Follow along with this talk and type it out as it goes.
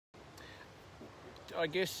I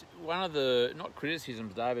guess one of the, not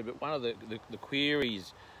criticisms, David, but one of the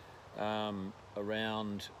queries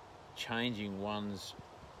around changing one's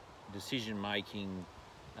decision-making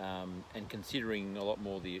and considering a lot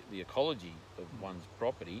more the ecology of one's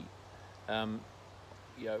property, you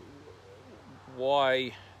know,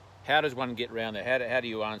 how does one get around that? How do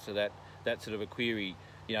you answer that sort of a query?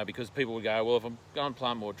 You know, because people would go, well, if I'm going to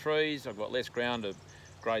plant more trees, I've got less ground to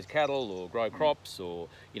graze cattle or grow crops, or,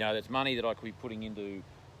 you know, that's money that I could be putting into,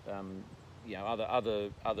 you know,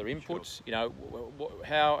 other inputs. Sure. You know,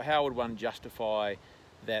 how would one justify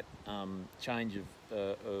that change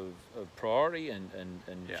of priority and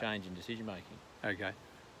change in decision making? Okay.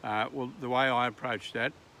 Well, the way I approached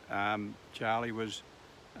that, Charlie, was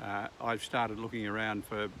I started looking around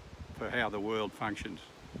for how the world functions,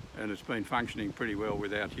 and it's been functioning pretty well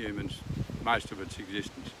without humans most of its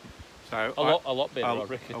existence. So a lot better, I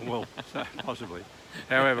reckon. Well, possibly.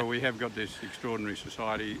 However, we have got this extraordinary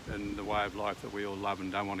society and the way of life that we all love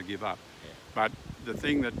and don't want to give up. Yeah. But the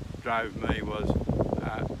thing that drove me was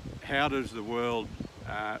how does the world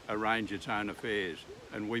arrange its own affairs?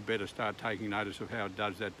 And we better start taking notice of how it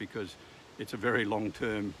does that, because it's a very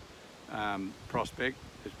long-term prospect.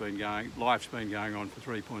 Life's been going on for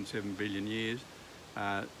 3.7 billion years.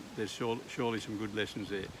 There's surely some good lessons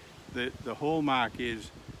there. The hallmark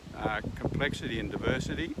is complexity and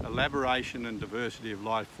diversity. Elaboration and diversity of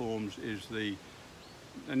life forms is the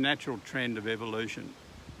natural trend of evolution.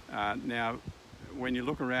 Now, when you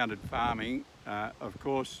look around at farming, of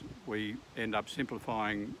course, we end up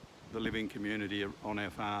simplifying the living community on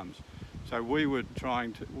our farms. So we're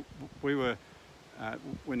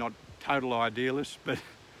not total idealists, but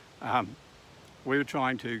we were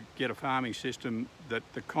trying to get a farming system that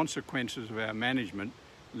the consequences of our management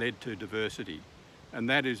led to diversity. And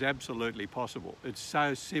that is absolutely possible. It's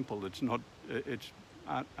so simple, it's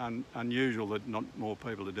unusual that not more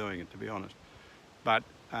people are doing it, to be honest. But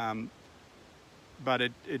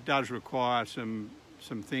it does require some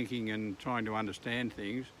thinking and trying to understand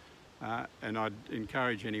things. And I'd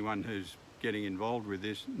encourage anyone who's getting involved with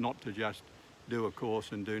this not to just do a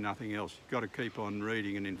course and do nothing else. You've got to keep on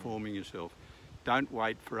reading and informing yourself. Don't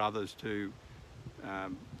wait for others to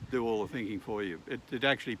do all the thinking for you. It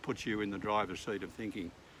actually puts you in the driver's seat of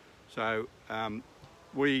thinking. So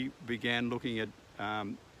we began looking at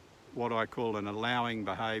what I call an allowing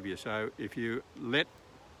behaviour. So if you let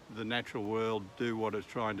the natural world do what it's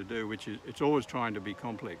trying to do, which is it's always trying to be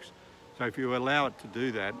complex. So if you allow it to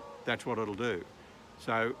do that, that's what it'll do.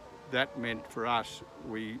 So that meant for us,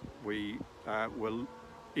 we were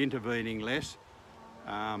intervening less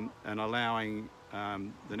and allowing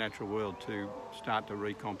the natural world to start to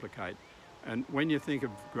recomplicate. And when you think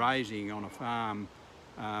of grazing on a farm,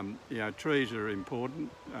 you know, trees are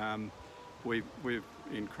important. We've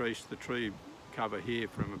increased the tree cover here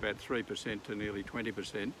from about 3% to nearly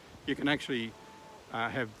 20%. You can actually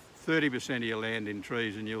have 30% of your land in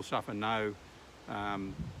trees and you'll suffer no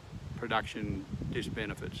production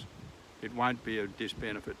disbenefits. It won't be a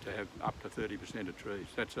disbenefit to have up to 30% of trees.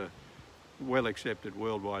 That's a well accepted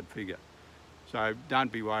worldwide figure. So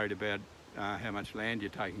don't be worried about how much land you're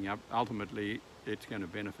taking up. Ultimately, it's going to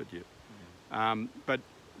benefit you. But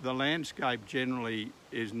the landscape generally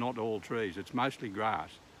is not all trees. It's mostly grass.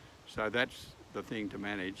 So that's the thing to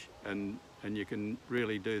manage. And you can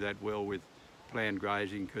really do that well with planned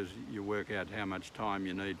grazing, because you work out how much time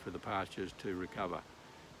you need for the pastures to recover.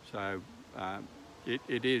 So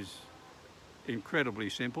it is incredibly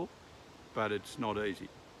simple, but it's not easy.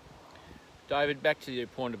 David, back to your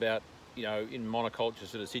point about, you know, in monoculture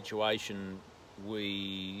sort of situation,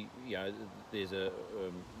 there's a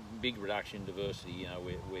big reduction in diversity, you know,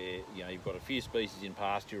 where you know, you've got a few species in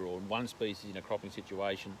pasture or one species in a cropping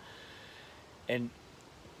situation. And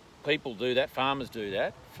people do that, farmers do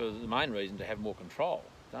that for the main reason to have more control,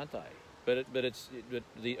 don't they? But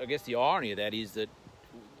I guess the irony of that is that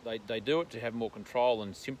they do it to have more control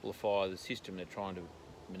and simplify the system they're trying to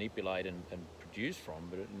manipulate and produce from.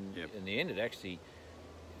 But in the end, it actually,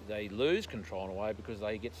 they lose control in a way, because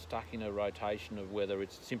they get stuck in a rotation of whether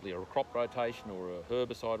it's simply a crop rotation or a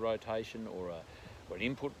herbicide rotation or an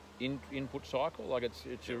input cycle. Like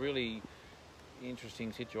it's a really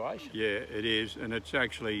interesting situation. Yeah, it is, and it's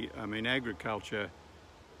actually, I mean, agriculture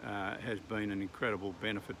has been an incredible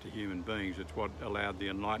benefit to human beings. It's what allowed the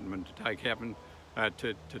Enlightenment to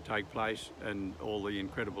take place, and all the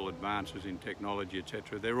incredible advances in technology,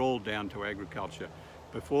 etc. They're all down to agriculture.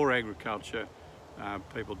 Before agriculture,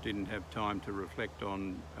 people didn't have time to reflect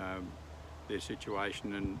on their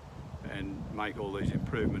situation and make all these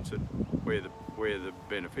improvements that we're the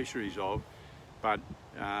beneficiaries of. But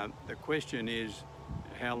the question is,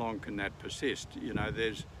 how long can that persist? You know,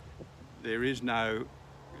 there's no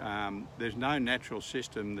natural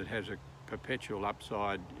system that has a perpetual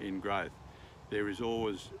upside in growth. There is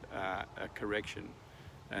always a correction,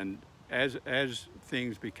 and as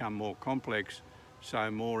things become more complex,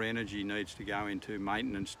 so more energy needs to go into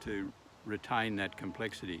maintenance to retain that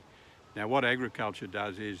complexity. Now, what agriculture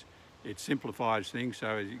does is it simplifies things,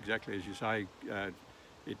 so exactly as you say,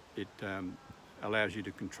 it allows you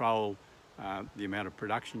to control the amount of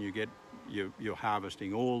production you get. You're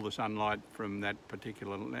harvesting all the sunlight from that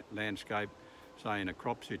particular landscape, say in a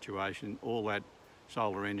crop situation. All that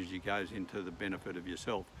solar energy goes into the benefit of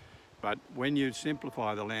yourself. But when you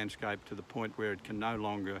simplify the landscape to the point where it can no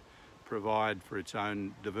longer provide for its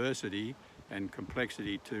own diversity and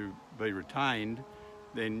complexity to be retained,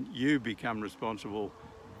 then you become responsible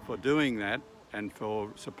for doing that and for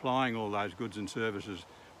supplying all those goods and services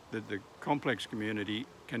that the complex community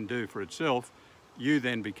can do for itself. You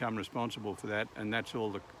then become responsible for that, and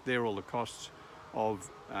they're all the costs of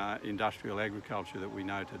industrial agriculture that we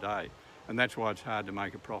know today. And that's why it's hard to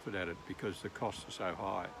make a profit at it, because the costs are so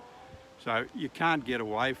high. So you can't get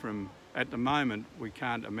away from, at the moment, we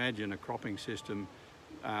can't imagine a cropping system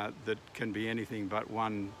that can be anything but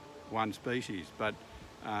one species. But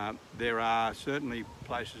there are certainly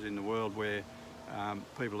places in the world where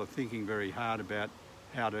people are thinking very hard about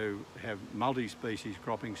how to have multi-species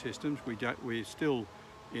cropping systems. We're still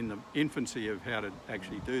in the infancy of how to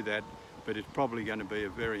actually do that, but it's probably going to be a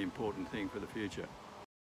very important thing for the future.